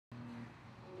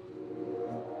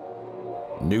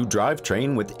New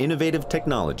drivetrain with innovative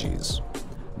technologies.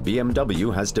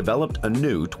 BMW has developed a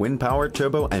new twin-power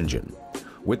turbo engine.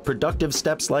 With productive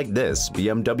steps like this,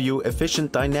 BMW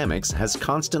Efficient Dynamics has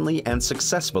constantly and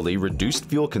successfully reduced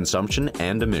fuel consumption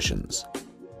and emissions.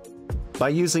 By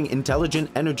using intelligent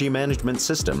energy management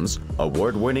systems,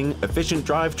 award-winning efficient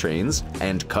drivetrains,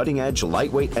 and cutting-edge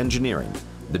lightweight engineering,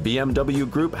 the BMW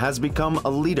Group has become a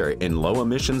leader in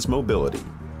low-emissions mobility.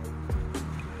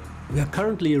 We are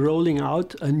currently rolling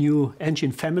out a new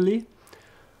engine family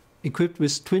equipped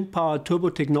with twin-power turbo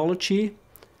technology.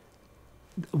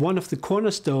 One of the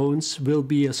cornerstones will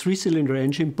be a three-cylinder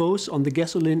engine, both on the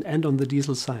gasoline and on the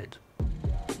diesel side.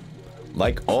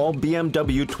 Like all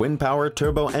BMW twin-power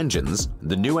turbo engines,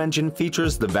 the new engine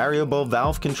features the variable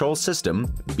valve control system,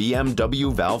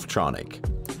 BMW Valvetronic.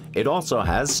 It also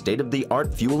has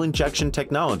state-of-the-art fuel injection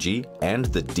technology and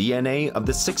the DNA of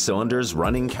the six cylinders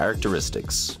running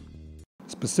characteristics.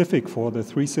 Specific for the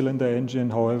three-cylinder engine,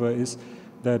 however, is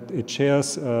that it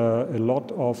shares a lot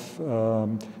of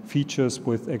features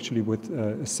with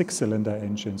a six-cylinder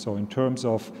engine. So in terms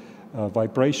of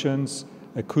vibrations,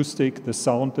 acoustic, the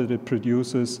sound that it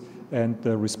produces, and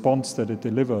the response that it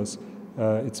delivers,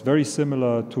 it's very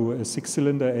similar to a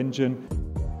six-cylinder engine.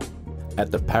 At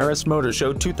the Paris Motor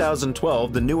Show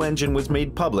 2012, the new engine was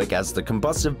made public as the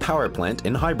combustive power plant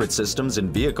in hybrid systems in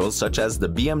vehicles such as the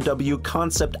BMW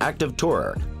Concept Active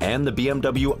Tourer and the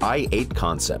BMW i8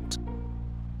 Concept.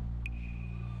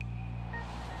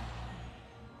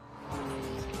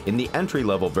 In the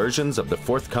entry-level versions of the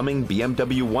forthcoming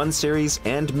BMW 1 Series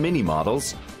and Mini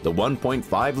models, the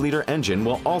 1.5-liter engine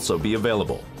will also be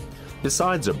available.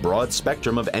 Besides a broad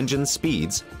spectrum of engine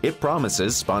speeds, it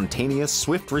promises spontaneous,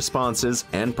 swift responses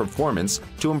and performance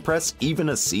to impress even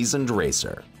a seasoned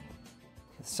racer.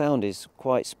 The sound is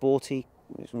quite sporty.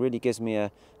 It really gives me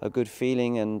a good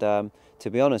feeling, and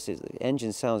to be honest, the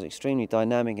engine sounds extremely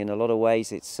dynamic in a lot of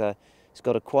ways. It's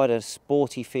got quite a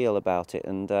sporty feel about it,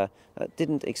 and I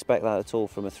didn't expect that at all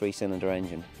from a three-cylinder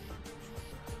engine.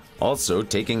 Also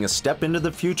taking a step into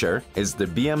the future is the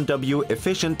BMW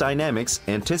Efficient Dynamics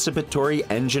Anticipatory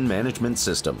Engine Management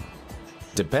System.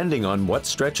 Depending on what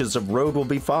stretches of road will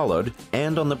be followed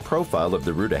and on the profile of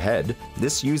the route ahead,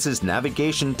 this uses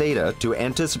navigation data to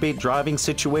anticipate driving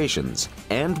situations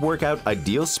and work out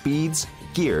ideal speeds,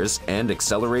 gears, and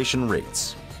acceleration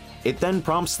rates. It then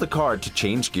prompts the car to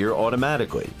change gear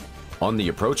automatically. On the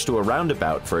approach to a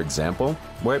roundabout, for example,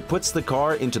 where it puts the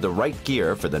car into the right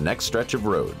gear for the next stretch of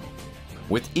road.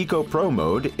 With Eco Pro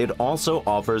mode, it also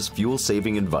offers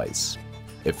fuel-saving advice.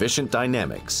 Efficient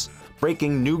Dynamics,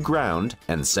 breaking new ground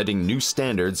and setting new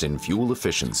standards in fuel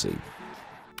efficiency.